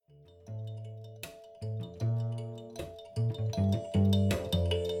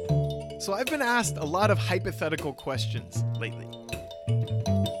So I've been asked a lot of hypothetical questions lately.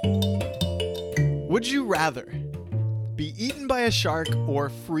 Would you rather be eaten by a shark or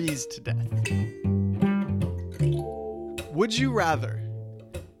freeze to death? Would you rather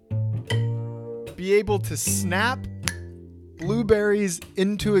be able to snap blueberries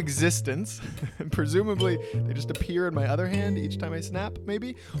into existence, and presumably they just appear in my other hand each time I snap,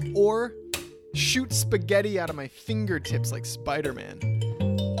 maybe, or shoot spaghetti out of my fingertips like Spider-Man?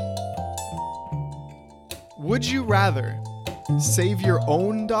 Would you rather save your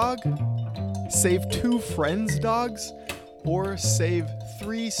own dog, save 2 friends' dogs, or save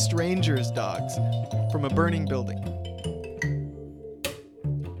 3 strangers' dogs from a burning building?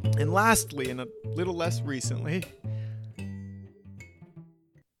 And lastly, and a little less recently,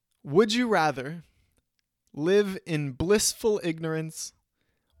 would you rather live in blissful ignorance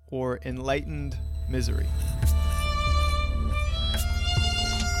or enlightened misery?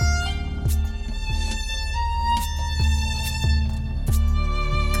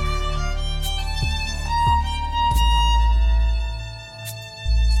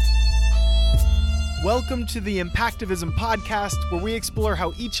 Welcome to the Impactivism Podcast, where we explore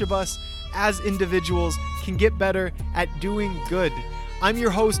how each of us as individuals can get better at doing good. I'm your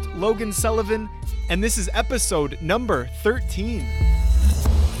host, Logan Sullivan, and this is episode number 13.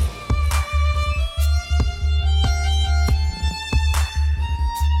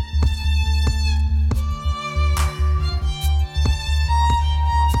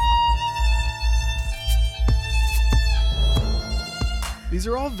 These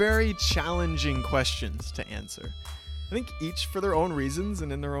are all very challenging questions to answer. I think each for their own reasons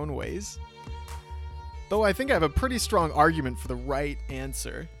and in their own ways. Though I think I have a pretty strong argument for the right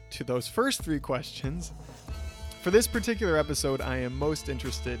answer to those first 3 questions. For this particular episode, I am most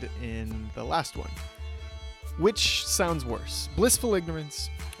interested in the last one. Which sounds worse, blissful ignorance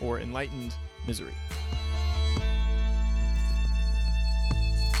or enlightened misery?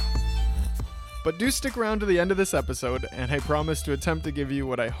 But do stick around to the end of this episode, and I promise to attempt to give you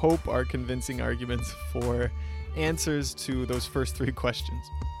what I hope are convincing arguments for answers to those first 3 questions.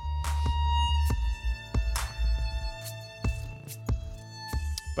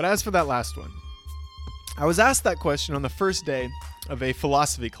 But as for that last one, I was asked that question on the first day of a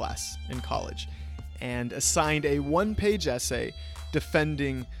philosophy class in college and assigned a 1-page essay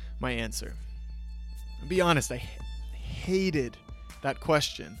defending my answer. To be honest, I hated that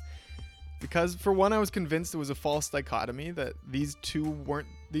question. Because for one, I was convinced it was a false dichotomy, that these weren't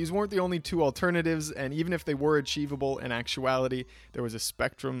the only 2 alternatives, and even if they were achievable in actuality, there was a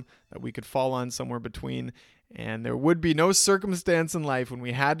spectrum that we could fall on somewhere between, and there would be no circumstance in life when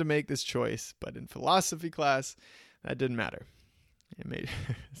we had to make this choice. But in philosophy class, that didn't matter. It made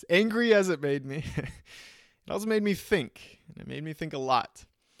as angry as it made me, it also made me think, and it made me think a lot.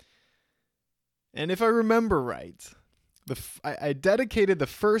 And if I remember right, I dedicated the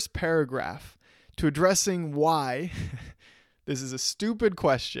first paragraph to addressing why this is a stupid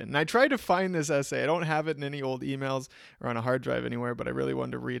question. And I tried to find this essay. I don't have it in any old emails or on a hard drive anywhere, but I really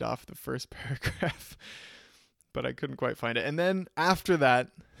wanted to read off the first paragraph, but I couldn't quite find it. And then after that,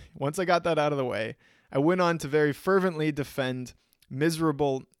 once I got that out of the way, I went on to very fervently defend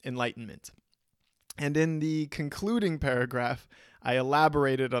miserable enlightenment. And in the concluding paragraph, I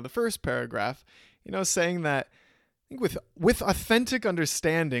elaborated on the first paragraph, saying that with authentic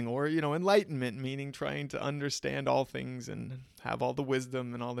understanding, or, enlightenment, meaning trying to understand all things and have all the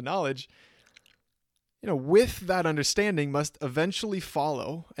wisdom and all the knowledge, with that understanding must eventually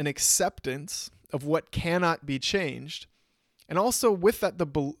follow an acceptance of what cannot be changed. And also with that, the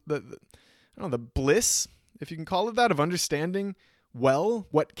bliss, if you can call it that, of understanding well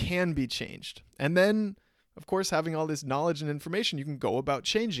what can be changed. And then, of course, having all this knowledge and information, you can go about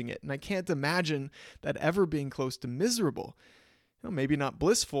changing it. And I can't imagine that ever being close to miserable. Maybe not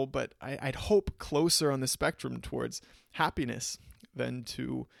blissful, but I'd hope closer on the spectrum towards happiness than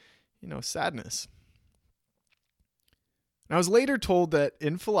to, sadness. And I was later told that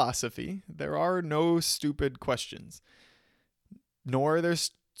in philosophy, there are no stupid questions. Nor are there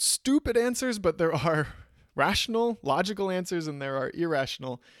stupid answers, but there are rational, logical answers, and there are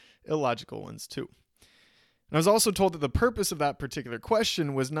irrational, illogical ones too. And I was also told that the purpose of that particular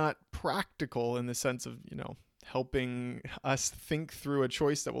question was not practical in the sense of, helping us think through a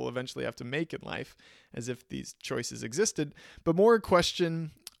choice that we'll eventually have to make in life, as if these choices existed, but more a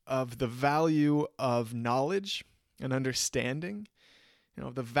question of the value of knowledge and understanding,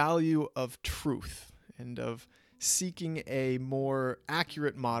 the value of truth and of seeking a more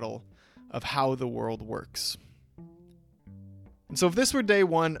accurate model of how the world works. And so if this were day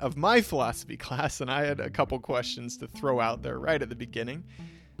 1 of my philosophy class and I had a couple questions to throw out there right at the beginning,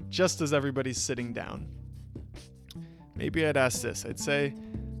 just as everybody's sitting down, maybe I'd ask this. I'd say,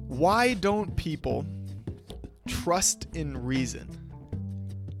 why don't people trust in reason?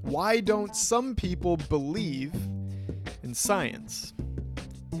 Why don't some people believe in science?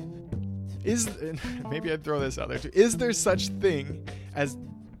 Maybe I'd throw this out there too. Is there such thing as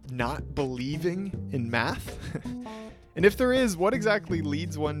not believing in math? And if there is, what exactly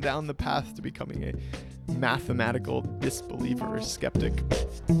leads one down the path to becoming a mathematical disbeliever or skeptic?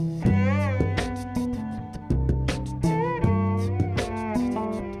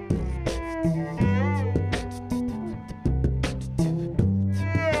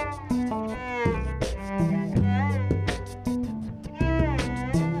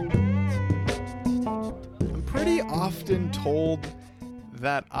 I'm pretty often told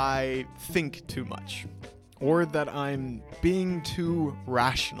that I think too much, or that I'm being too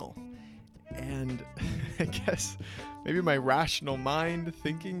rational. And I guess maybe my rational mind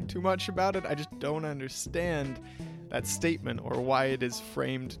thinking too much about it, I just don't understand that statement or why it is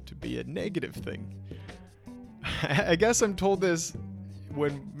framed to be a negative thing. I guess I'm told this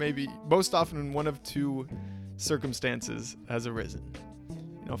when maybe most often when one of two circumstances has arisen.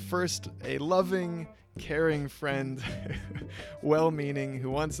 First, a loving, caring friend, well-meaning, who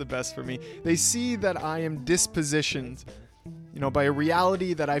wants the best for me. They see that I am dispositioned, by a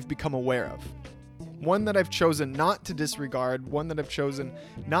reality that I've become aware of. One that I've chosen not to disregard, one that I've chosen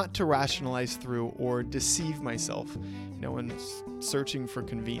not to rationalize through or deceive myself, in searching for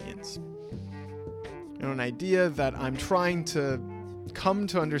convenience. An idea that I'm trying to come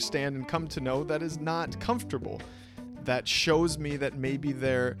to understand and come to know that is not comfortable, that shows me that maybe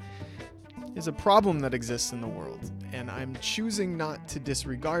there is a problem that exists in the world, and I'm choosing not to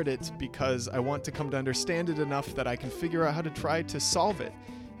disregard it because I want to come to understand it enough that I can figure out how to try to solve it.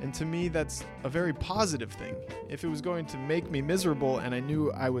 And to me, that's a very positive thing. If it was going to make me miserable and I knew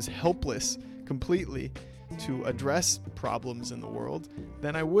I was helpless completely to address problems in the world,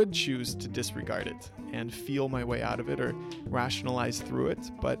 then I would choose to disregard it and feel my way out of it or rationalize through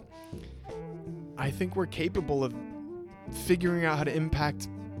it. But I think we're capable of figuring out how to impact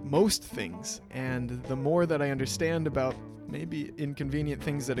most things, and the more that I understand about maybe inconvenient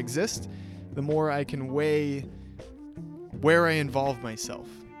things that exist, the more I can weigh where I involve myself,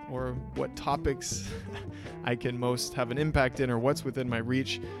 or what topics I can most have an impact in, or what's within my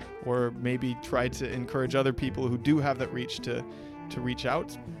reach, or maybe try to encourage other people who do have that reach to reach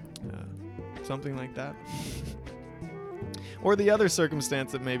out, something like that. Or the other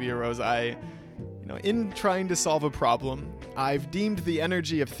circumstance that maybe arose, in trying to solve a problem, I've deemed the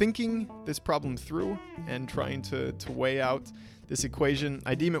energy of thinking this problem through and trying to weigh out this equation,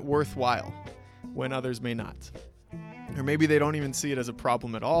 I deem it worthwhile when others may not. Or maybe they don't even see it as a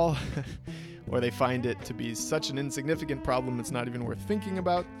problem at all, or they find it to be such an insignificant problem it's not even worth thinking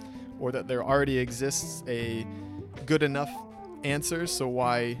about, or that there already exists a good enough answer, so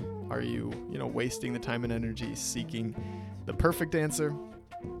why are you, wasting the time and energy seeking the perfect answer?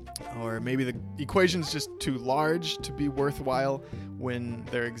 Or maybe the equation's just too large to be worthwhile when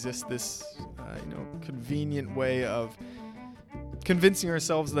there exists this, convenient way of convincing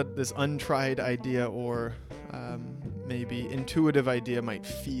ourselves that this untried idea or maybe intuitive idea might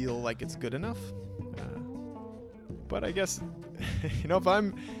feel like it's good enough. But I guess, if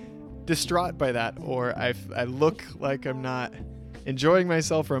I'm distraught by that, or I look like I'm not enjoying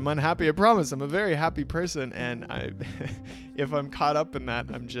myself or I'm unhappy, I promise I'm a very happy person, and if I'm caught up in that,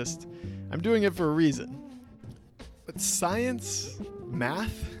 I'm doing it for a reason. But science,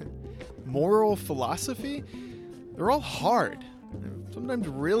 math, moral philosophy, they're all hard. They're sometimes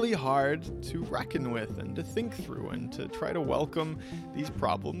really hard to reckon with and to think through and to try to welcome these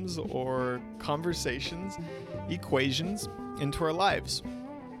problems or conversations, equations into our lives.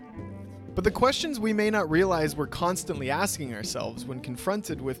 But the questions we may not realize we're constantly asking ourselves when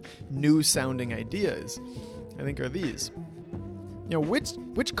confronted with new-sounding ideas, I think, are these.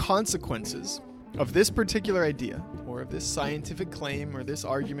 Which consequences of this particular idea, or of this scientific claim, or this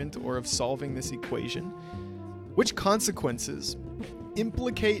argument, or of solving this equation, which consequences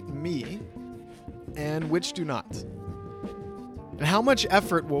implicate me, and which do not? And how much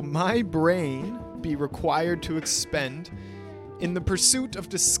effort will my brain be required to expend in the pursuit of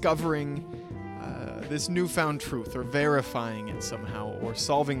discovering this newfound truth, or verifying it somehow, or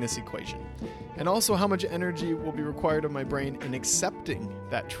solving this equation? And also how much energy will be required of my brain in accepting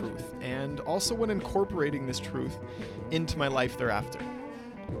that truth, and also when incorporating this truth into my life thereafter.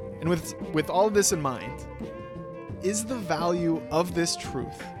 And with all of this in mind, is the value of this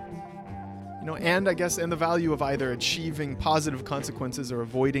truth And I guess, and the value of either achieving positive consequences or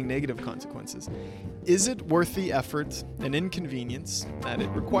avoiding negative consequences. Is it worth the effort and inconvenience that it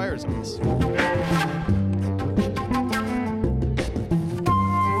requires of us?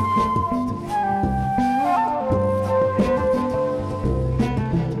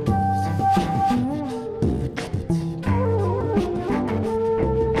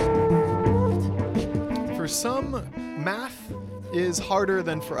 For some, math is harder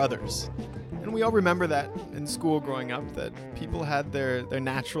than for others. And we all remember that in school growing up, that people had their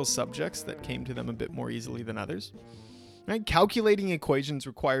natural subjects that came to them a bit more easily than others. Right? Calculating equations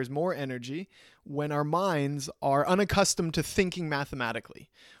requires more energy when our minds are unaccustomed to thinking mathematically,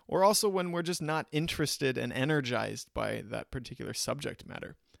 or also when we're just not interested and energized by that particular subject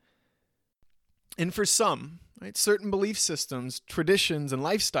matter. And for some, right, certain belief systems, traditions, and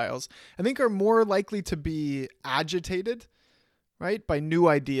lifestyles, I think are more likely to be agitated, right, by new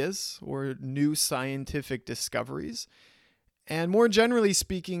ideas or new scientific discoveries. And more generally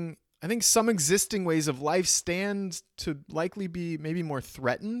speaking, I think some existing ways of life stand to likely be maybe more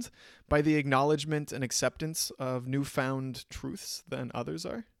threatened by the acknowledgement and acceptance of newfound truths than others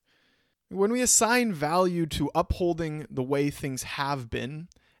are. When we assign value to upholding the way things have been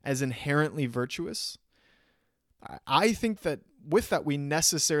as inherently virtuous, I think that with that we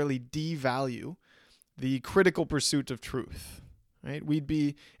necessarily devalue the critical pursuit of truth. Right? We'd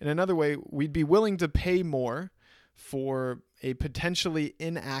be willing to pay more for a potentially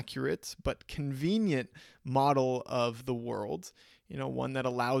inaccurate but convenient model of the world, one that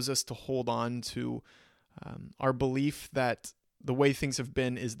allows us to hold on to our belief that the way things have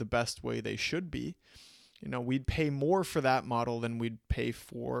been is the best way they should be. We'd pay more for that model than we'd pay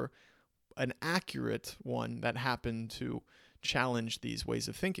for an accurate one that happened to challenge these ways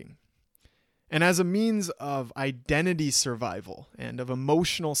of thinking. And as a means of identity survival and of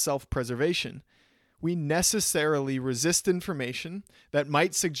emotional self-preservation, we necessarily resist information that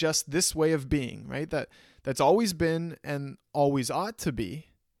might suggest this way of being, right? That's always been and always ought to be,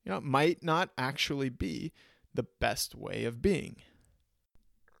 might not actually be the best way of being.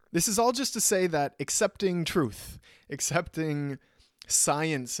 This is all just to say that accepting truth, accepting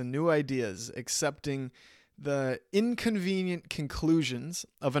science and new ideas, accepting the inconvenient conclusions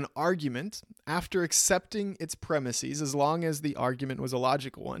of an argument after accepting its premises, as long as the argument was a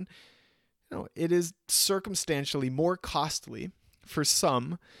logical one, it is circumstantially more costly for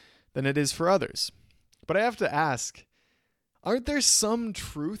some than it is for others. But I have to ask, aren't there some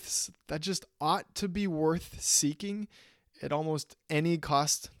truths that just ought to be worth seeking at almost any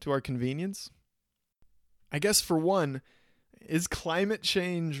cost to our convenience? I guess for one, is climate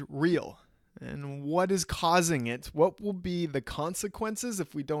change real? And what is causing it? What will be the consequences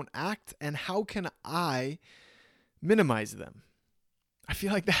if we don't act? And how can I minimize them? I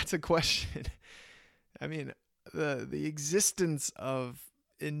feel like that's a question. I mean, the existence of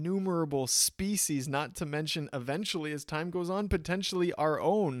innumerable species, not to mention eventually, as time goes on, potentially our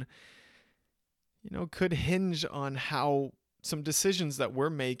own, could hinge on how some decisions that we're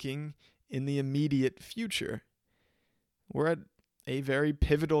making in the immediate future. We're at a very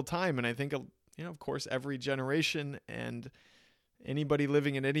pivotal time, and I think, of course, every generation and anybody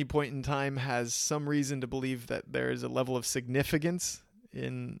living at any point in time has some reason to believe that there is a level of significance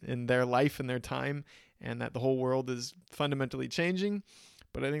in their life and their time, and that the whole world is fundamentally changing.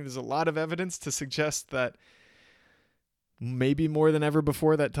 But I think there's a lot of evidence to suggest that maybe more than ever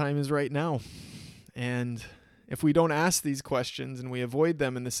before, that time is right now. And if we don't ask these questions and we avoid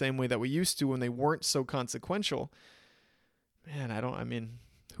them in the same way that we used to when they weren't so consequential,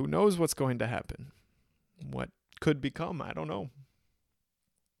 who knows what's going to happen? What could become? I don't know.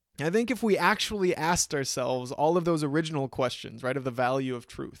 I think if we actually asked ourselves all of those original questions, right, of the value of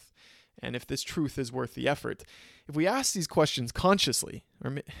truth, and if this truth is worth the effort, if we ask these questions consciously,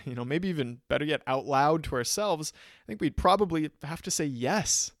 or maybe even better yet, out loud to ourselves, I think we'd probably have to say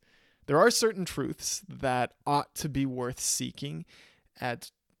yes. There are certain truths that ought to be worth seeking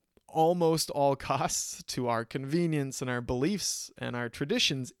at almost all costs to our convenience and our beliefs and our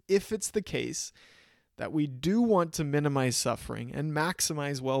traditions, if it's the case that we do want to minimize suffering and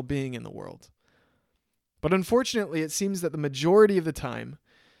maximize well-being in the world. But unfortunately, it seems that the majority of the time,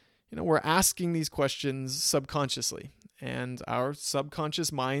 we're asking these questions subconsciously, and our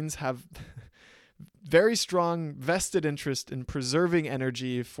subconscious minds have very strong vested interest in preserving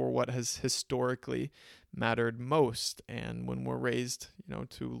energy for what has historically mattered most. And when we're raised,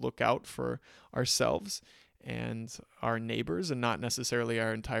 to look out for ourselves and our neighbors and not necessarily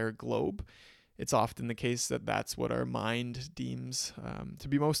our entire globe, it's often the case that that's what our mind deems to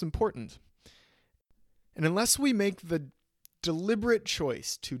be most important. And unless we make the deliberate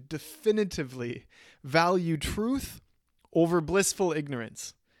choice to definitively value truth over blissful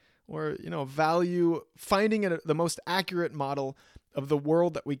ignorance, or value finding the most accurate model of the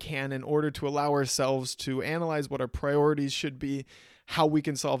world that we can in order to allow ourselves to analyze what our priorities should be, how we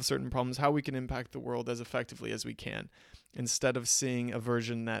can solve certain problems, how we can impact the world as effectively as we can, instead of seeing a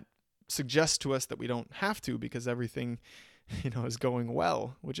version that suggests to us that we don't have to because everything is going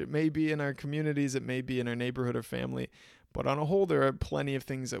well, which it may be in our communities, it may be in our neighborhood or family, but on a whole, there are plenty of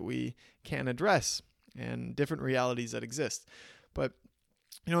things that we can address and different realities that exist. But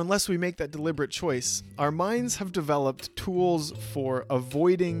unless we make that deliberate choice, our minds have developed tools for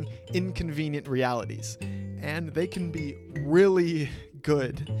avoiding inconvenient realities, and they can be really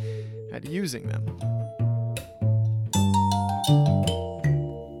good at using them.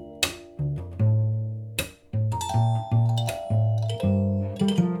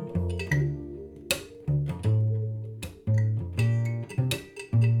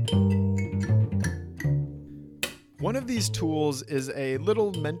 One of these tools is a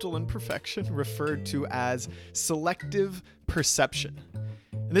little mental imperfection referred to as selective perception.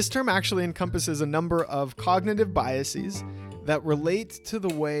 And this term actually encompasses a number of cognitive biases that relate to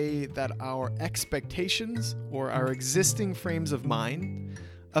the way that our expectations or our existing frames of mind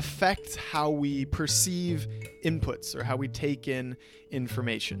affect how we perceive inputs or how we take in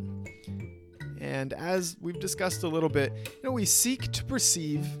information. And as we've discussed a little bit, we seek to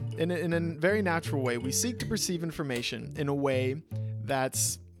perceive, in a very natural way, we seek to perceive information in a way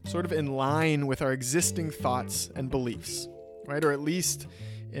that's sort of in line with our existing thoughts and beliefs, right? Or at least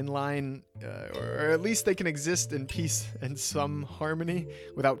in line, or at least they can exist in peace and some harmony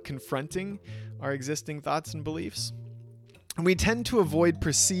without confronting our existing thoughts and beliefs. And we tend to avoid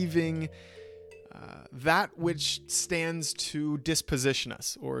perceiving that which stands to disposition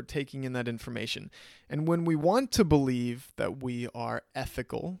us or taking in that information. And when we want to believe that we are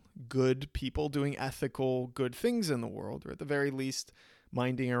ethical, good people doing ethical, good things in the world, or at the very least,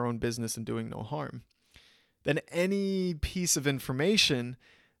 minding our own business and doing no harm, then any piece of information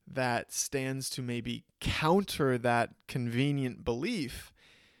that stands to maybe counter that convenient belief,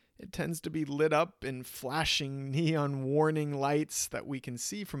 it tends to be lit up in flashing neon warning lights that we can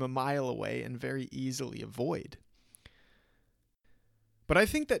see from a mile away and very easily avoid. But I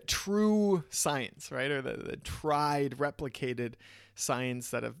think that true science, right, or the tried, replicated science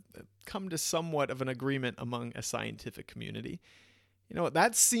that have come to somewhat of an agreement among a scientific community,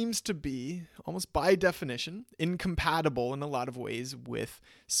 that seems to be, almost by definition, incompatible in a lot of ways with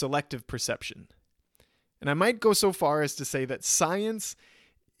selective perception. And I might go so far as to say that science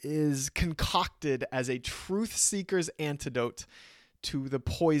is concocted as a truth seeker's antidote to the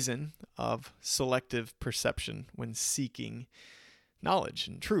poison of selective perception when seeking knowledge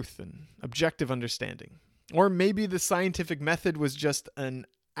and truth and objective understanding. Or maybe the scientific method was just an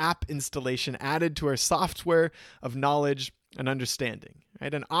app installation added to our software of knowledge and understanding,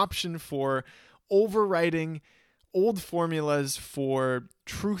 right? An option for overwriting old formulas for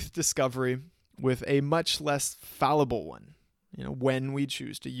truth discovery with a much less fallible one. When we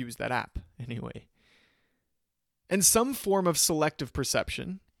choose to use that app anyway. And some form of selective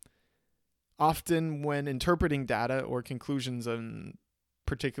perception, often when interpreting data or conclusions in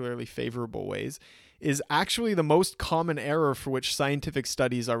particularly favorable ways, is actually the most common error for which scientific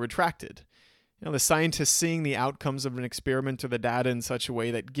studies are retracted. The scientists seeing the outcomes of an experiment or the data in such a way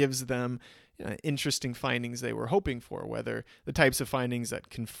that gives them interesting findings they were hoping for, whether the types of findings that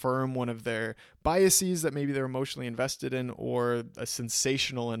confirm one of their biases that maybe they're emotionally invested in, or a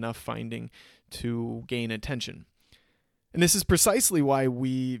sensational enough finding to gain attention. And this is precisely why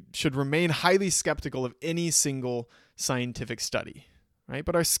we should remain highly skeptical of any single scientific study, right?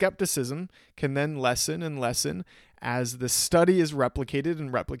 But our skepticism can then lessen and lessen as the study is replicated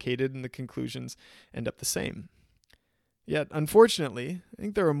and the conclusions end up the same. Yet, unfortunately, I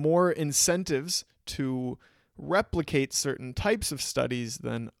think there are more incentives to replicate certain types of studies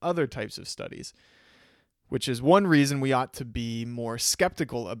than other types of studies, which is one reason we ought to be more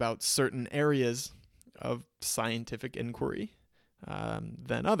skeptical about certain areas of scientific inquiry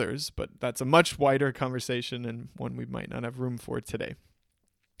than others. But that's a much wider conversation and one we might not have room for today.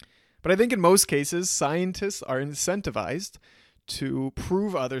 But I think in most cases, scientists are incentivized to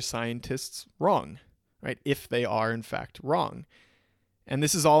prove other scientists wrong, right? If they are in fact wrong. And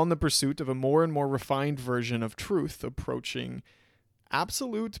this is all in the pursuit of a more and more refined version of truth, approaching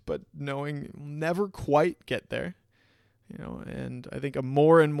absolute, but knowing we'll never quite get there. And I think a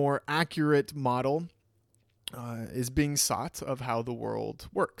more and more accurate model is being sought of how the world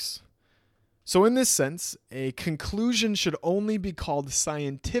works. So in this sense, a conclusion should only be called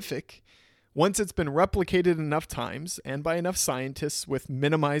scientific once it's been replicated enough times and by enough scientists with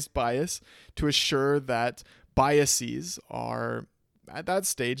minimized bias to assure that biases are, at that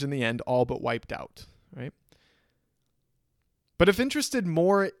stage in the end, all but wiped out, right? But if interested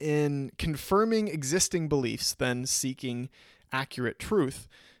more in confirming existing beliefs than seeking accurate truth,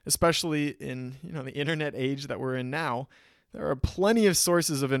 especially in the internet age that we're in now, there are plenty of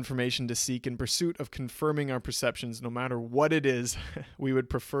sources of information to seek in pursuit of confirming our perceptions, no matter what it is we would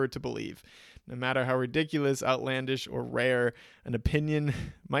prefer to believe. No matter how ridiculous, outlandish, or rare an opinion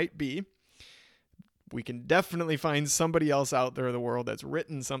might be, we can definitely find somebody else out there in the world that's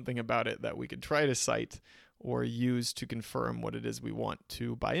written something about it that we could try to cite or use to confirm what it is we want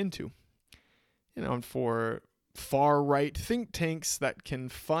to buy into. And for far-right think tanks that can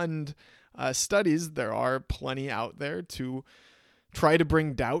fund studies, there are plenty out there to try to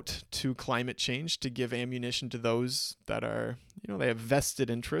bring doubt to climate change, to give ammunition to those that are, they have vested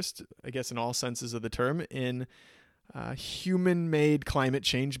interest, I guess in all senses of the term, in human-made climate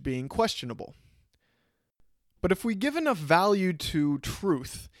change being questionable. But if we give enough value to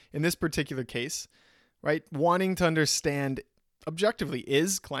truth, in this particular case, right, wanting to understand objectively,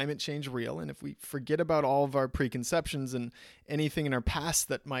 is climate change real? And if we forget about all of our preconceptions and anything in our past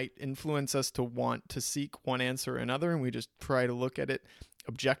that might influence us to want to seek one answer or another, and we just try to look at it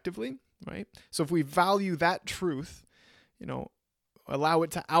objectively, right? So if we value that truth, allow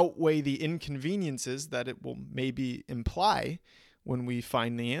it to outweigh the inconveniences that it will maybe imply when we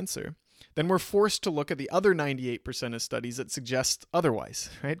find the answer, then we're forced to look at the other 98% of studies that suggest otherwise,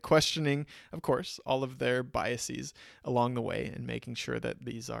 right? Questioning, of course, all of their biases along the way and making sure that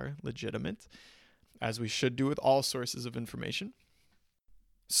these are legitimate, as we should do with all sources of information.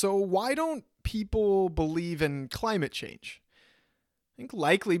 So why don't people believe in climate change? I think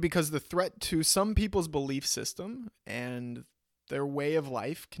likely because the threat to some people's belief system and their way of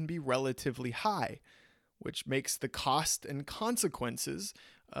life can be relatively high, which makes the cost and consequences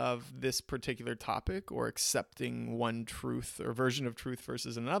of this particular topic, or accepting one truth or version of truth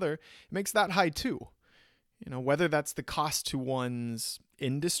versus another, it makes that high too. Whether that's the cost to one's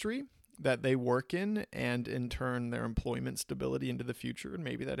industry that they work in, and in turn their employment stability into the future, and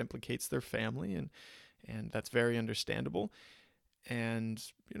maybe that implicates their family, and that's very understandable. And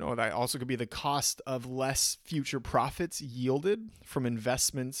that also could be the cost of less future profits yielded from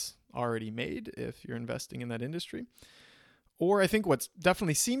investments already made if you're investing in that industry. Or I think what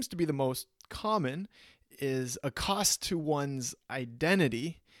definitely seems to be the most common is a cost to one's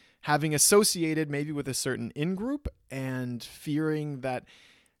identity, having associated maybe with a certain in-group and fearing that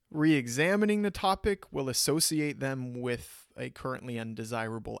re-examining the topic will associate them with a currently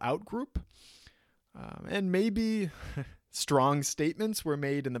undesirable out-group. And maybe strong statements were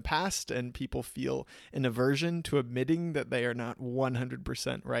made in the past and people feel an aversion to admitting that they are not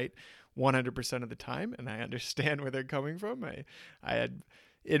 100% right 100% of the time, and I understand where they're coming from. I had,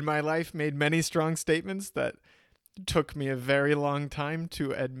 in my life, made many strong statements that took me a very long time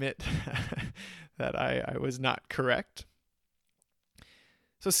to admit that I was not correct.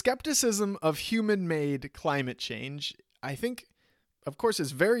 So skepticism of human-made climate change, I think, of course,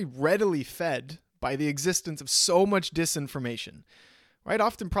 is very readily fed by the existence of so much disinformation, right?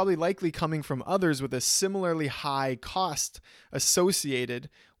 Often probably likely coming from others with a similarly high cost associated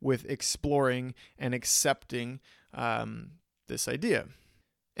with exploring and accepting this idea.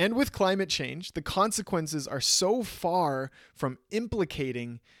 And with climate change, the consequences are so far from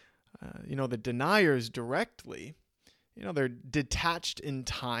implicating, the deniers directly. They're detached in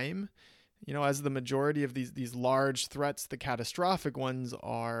time. As the majority of these large threats, the catastrophic ones,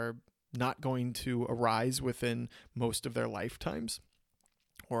 are not going to arise within most of their lifetimes,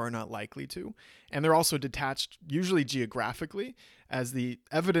 or are not likely to. And they're also detached, usually geographically, as the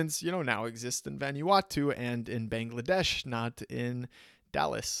evidence, now exists in Vanuatu and in Bangladesh, not in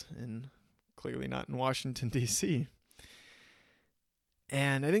Dallas, and clearly not in Washington, D.C.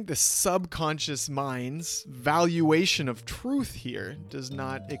 And I think the subconscious mind's valuation of truth here does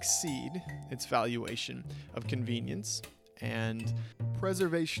not exceed its valuation of convenience and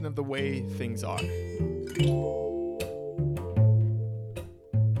preservation of the way things are.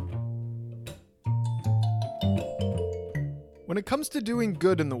 When it comes to doing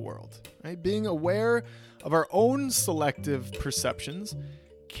good in the world, right, being aware of our own selective perceptions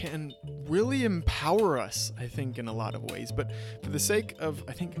can really empower us, I think, in a lot of ways. But for the sake of,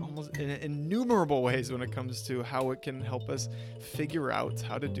 I think, almost in innumerable ways when it comes to how it can help us figure out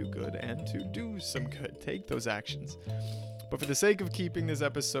how to do good and to do some good, take those actions. But for the sake of keeping this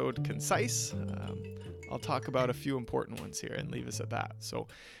episode concise, I'll talk about a few important ones here and leave us at that. So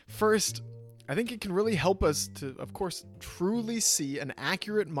first, I think it can really help us to, of course, truly see an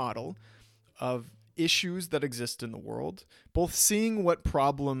accurate model of issues that exist in the world, both seeing what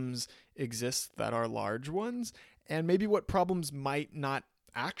problems exist that are large ones, and maybe what problems might not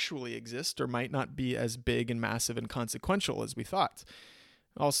actually exist or might not be as big and massive and consequential as we thought.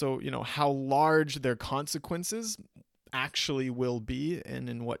 Also, how large their consequences actually will be and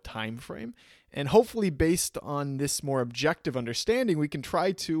in what time frame. And hopefully based on this more objective understanding, we can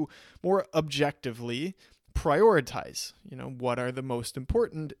try to more objectively prioritize, what are the most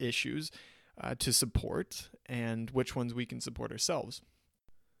important issues to support and which ones we can support ourselves.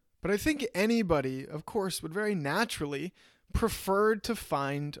 But I think anybody, of course, would very naturally prefer to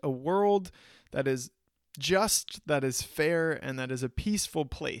find a world that is just, that is fair, and that is a peaceful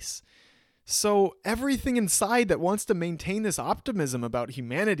place. So everything inside that wants to maintain this optimism about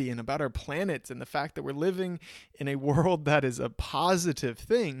humanity and about our planet and the fact that we're living in a world that is a positive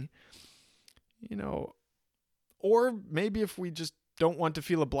thing, or maybe if we just don't want to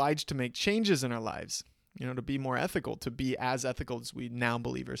feel obliged to make changes in our lives, to be more ethical, to be as ethical as we now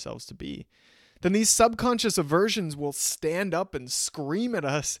believe ourselves to be, then these subconscious aversions will stand up and scream at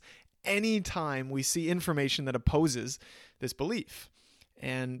us anytime we see information that opposes this belief.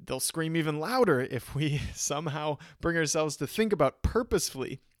 And they'll scream even louder if we somehow bring ourselves to think about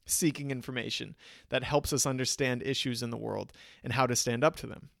purposefully seeking information that helps us understand issues in the world and how to stand up to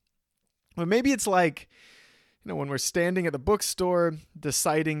them. But maybe it's like, when we're standing at the bookstore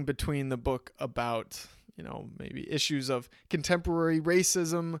deciding between the book about, maybe issues of contemporary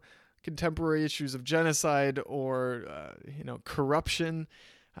racism, contemporary issues of genocide, or, corruption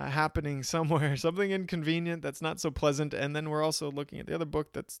happening somewhere, something inconvenient that's not so pleasant. And then we're also looking at the other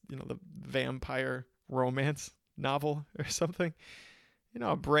book that's, the vampire romance novel or something.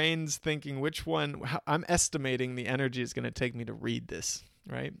 Our brain's thinking which one, I'm estimating the energy is going to take me to read this,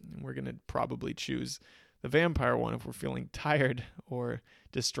 right? And we're going to probably choose the vampire one if we're feeling tired or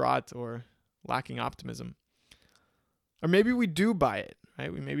distraught or lacking optimism. Or maybe we do buy it,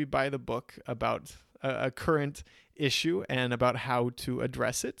 right? We maybe buy the book about a current issue and about how to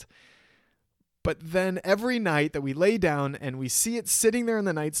address it. But then every night that we lay down and we see it sitting there in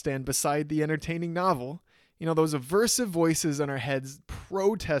the nightstand beside the entertaining novel, those aversive voices in our heads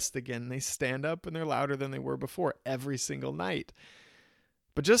protest again. They stand up and they're louder than they were before every single night.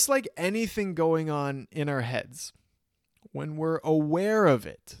 But just like anything going on in our heads, when we're aware of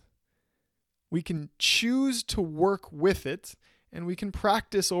it, we can choose to work with it, and we can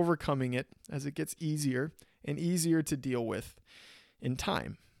practice overcoming it as it gets easier and easier to deal with in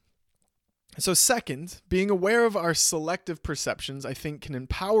time. So second, being aware of our selective perceptions, I think, can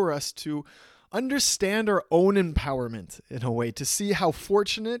empower us to understand our own empowerment in a way, to see how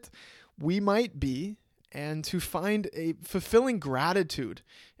fortunate we might be, and to find a fulfilling gratitude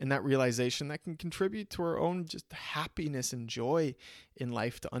in that realization that can contribute to our own just happiness and joy in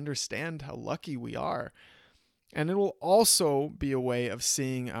life, to understand how lucky we are. And it will also be a way of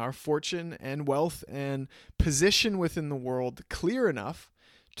seeing our fortune and wealth and position within the world clear enough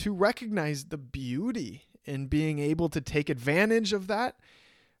to recognize the beauty in being able to take advantage of that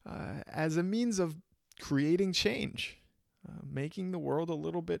as a means of creating change, making the world a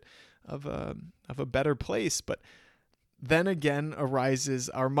little bit of a better place. But then again arises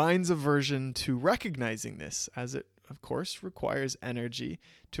our mind's aversion to recognizing this, as it, of course, requires energy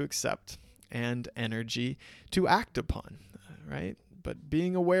to accept and energy to act upon, right? But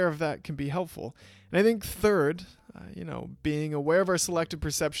being aware of that can be helpful. And I think third, being aware of our selective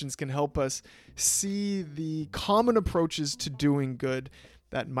perceptions can help us see the common approaches to doing good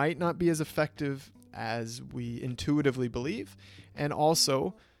that might not be as effective as we intuitively believe, and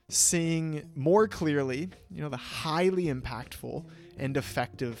also seeing more clearly, the highly impactful and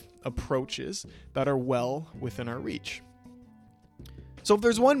effective approaches that are well within our reach. So if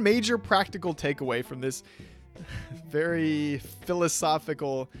there's one major practical takeaway from this very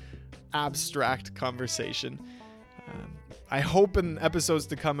philosophical, abstract conversation, I hope in episodes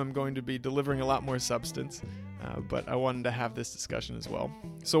to come I'm going to be delivering a lot more substance, but I wanted to have this discussion as well.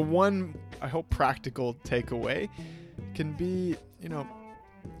 So one, I hope, practical takeaway can be,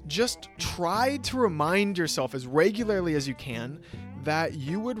 just try to remind yourself as regularly as you can that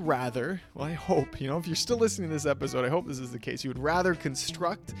you would rather, well, I hope, if you're still listening to this episode, I hope this is the case, you would rather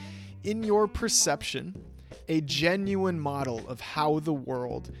construct in your perception a genuine model of how the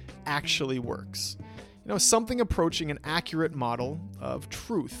world actually works. Something approaching an accurate model of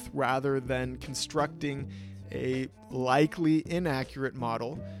truth rather than constructing a likely inaccurate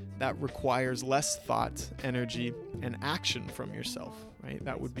model that requires less thought, energy, and action from yourself, right?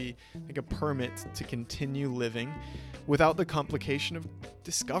 That would be like a permit to continue living without the complication of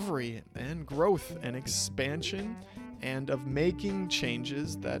discovery and growth and expansion and of making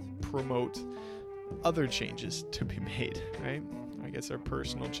changes that promote other changes to be made, right? I guess our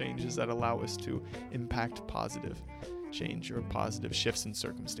personal changes that allow us to impact positive change or positive shifts in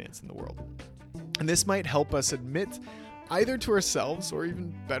circumstance in the world. And this might help us admit either to ourselves or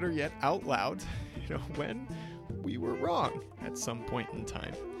even better yet out loud, when we were wrong at some point in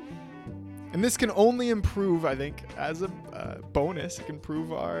time. And this can only improve, I think, as a bonus, it can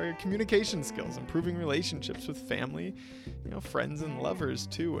improve our communication skills, improving relationships with family, friends and lovers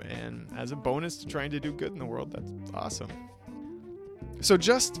too. And as a bonus to trying to do good in the world, that's awesome. So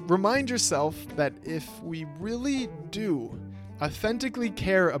just remind yourself that if we really do authentically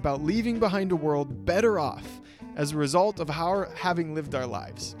care about leaving behind a world better off as a result of having lived our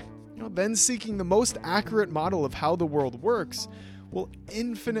lives, then seeking the most accurate model of how the world works will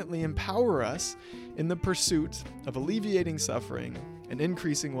infinitely empower us in the pursuit of alleviating suffering and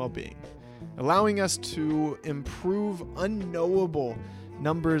increasing well-being, allowing us to improve unknowable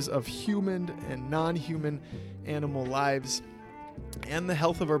numbers of human and non-human animal lives and the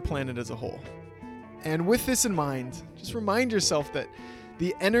health of our planet as a whole. And with this in mind, just remind yourself that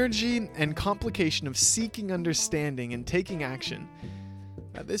the energy and complication of seeking understanding and taking action,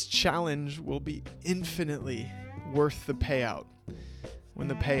 this challenge will be infinitely worth the payout when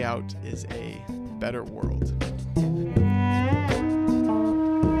the payout is a better world.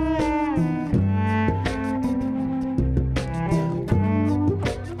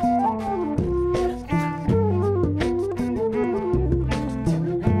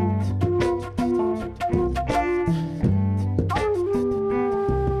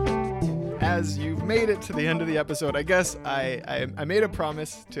 As you've made it to the end of the episode, I guess I made a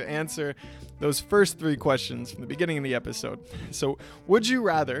promise to answer those first 3 questions from the beginning of the episode. So, would you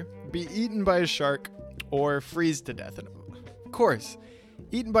rather be eaten by a shark or freeze to death? And of course,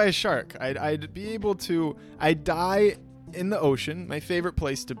 eaten by a shark. I'd die in the ocean, my favorite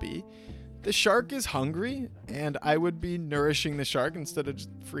place to be. The shark is hungry, and I would be nourishing the shark instead of just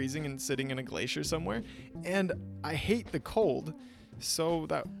freezing and sitting in a glacier somewhere. And I hate the cold, so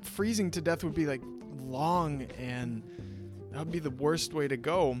that freezing to death would be like long, and that would be the worst way to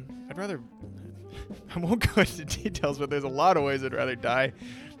go. I won't go into details, but there's a lot of ways I'd rather die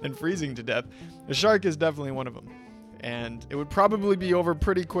than freezing to death. A shark is definitely one of them. And it would probably be over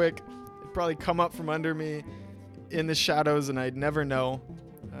pretty quick. It'd probably come up from under me in the shadows, and I'd never know.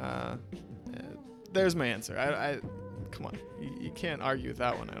 There's my answer. Come on. You can't argue with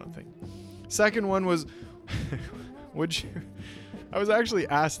that one, I don't think. Second one was, I was actually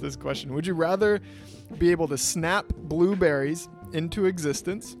asked this question. Would you rather be able to snap blueberries into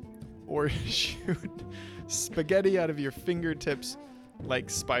existence or shoot spaghetti out of your fingertips like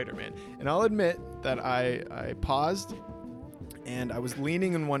Spider-Man? And I'll admit that I paused and I was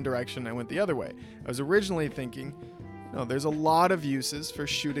leaning in one direction. I went the other way. I was originally thinking, there's a lot of uses for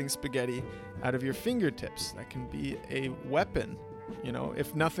shooting spaghetti out of your fingertips. That can be a weapon.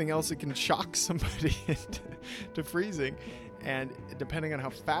 If nothing else, it can shock somebody into freezing. And depending on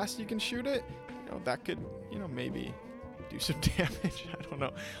how fast you can shoot it, that could, maybe do some damage. I don't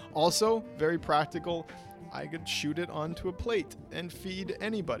know. Also, very practical. I could shoot it onto a plate and feed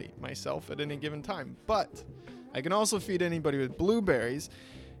anybody, myself at any given time. But I can also feed anybody with blueberries,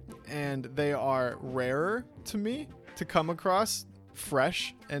 and they are rarer to me to come across,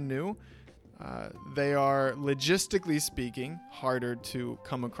 fresh and new. They are, logistically speaking, harder to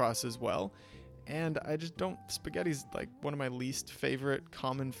come across as well. And I just don't, spaghetti's like one of my least favorite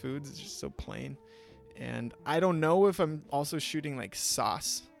common foods. It's just so plain. And I don't know if I'm also shooting like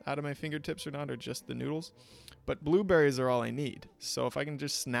sauce out of my fingertips or not, or just the noodles. But blueberries are all I need. So if I can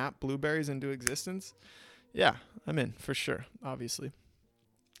just snap blueberries into existence, yeah, I'm in for sure, obviously.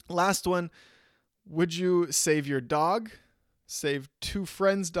 Last one, would you save your dog, save 2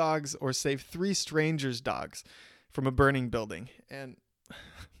 friends' dogs, or save 3 strangers' dogs from a burning building? And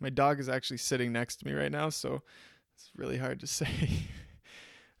my dog is actually sitting next to me right now, so it's really hard to say.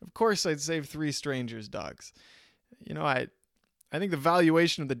 Of course, I'd save 3 strangers' dogs. I think the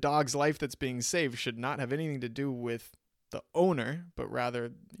valuation of the dog's life that's being saved should not have anything to do with the owner, but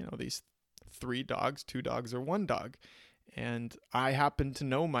rather, these 3 dogs, 2 dogs, or 1 dog. And I happen to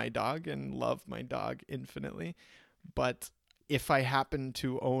know my dog and love my dog infinitely. But if I happen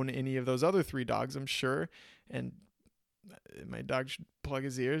to own any of those other 3 dogs, I'm sure, and my dog should plug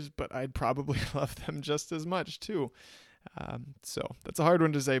his ears, but I'd probably love them just as much too. So that's a hard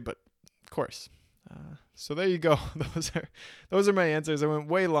one to say, but of course. So there you go. Those are my answers. I went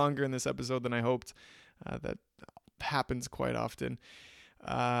way longer in this episode than I hoped. That happens quite often.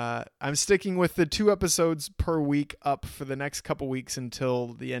 I'm sticking with the 2 episodes per week up for the next couple weeks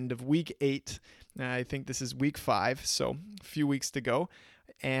until the end of week 8. I think this is week 5, so a few weeks to go.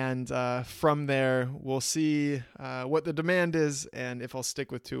 And from there, we'll see what the demand is and if I'll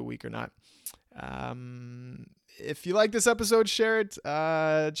stick with 2 a week or not. If you like this episode, share it.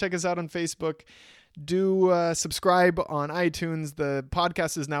 Check us out on Facebook. Do subscribe on iTunes. The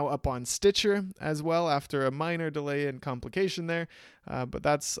podcast is now up on Stitcher as well after a minor delay and complication there. But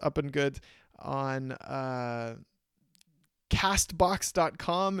that's up and good. On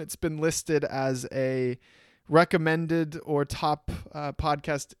castbox.com, it's been listed as a recommended or top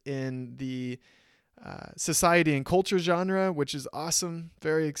podcast in the society and culture genre, which is awesome.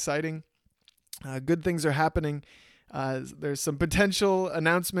 Very exciting. Good things are happening. There's some potential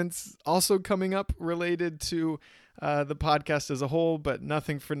announcements also coming up related to the podcast as a whole, but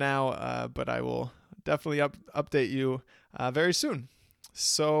nothing for now. But I will definitely update you very soon.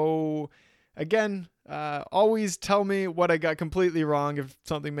 So again, always tell me what I got completely wrong. If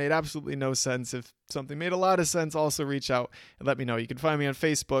something made absolutely no sense, if something made a lot of sense, also reach out and let me know. You can find me on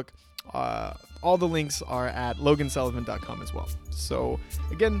Facebook. All the links are at logansullivan.com as well. So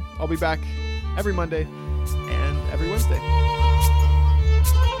again, I'll be back every Monday and every Wednesday.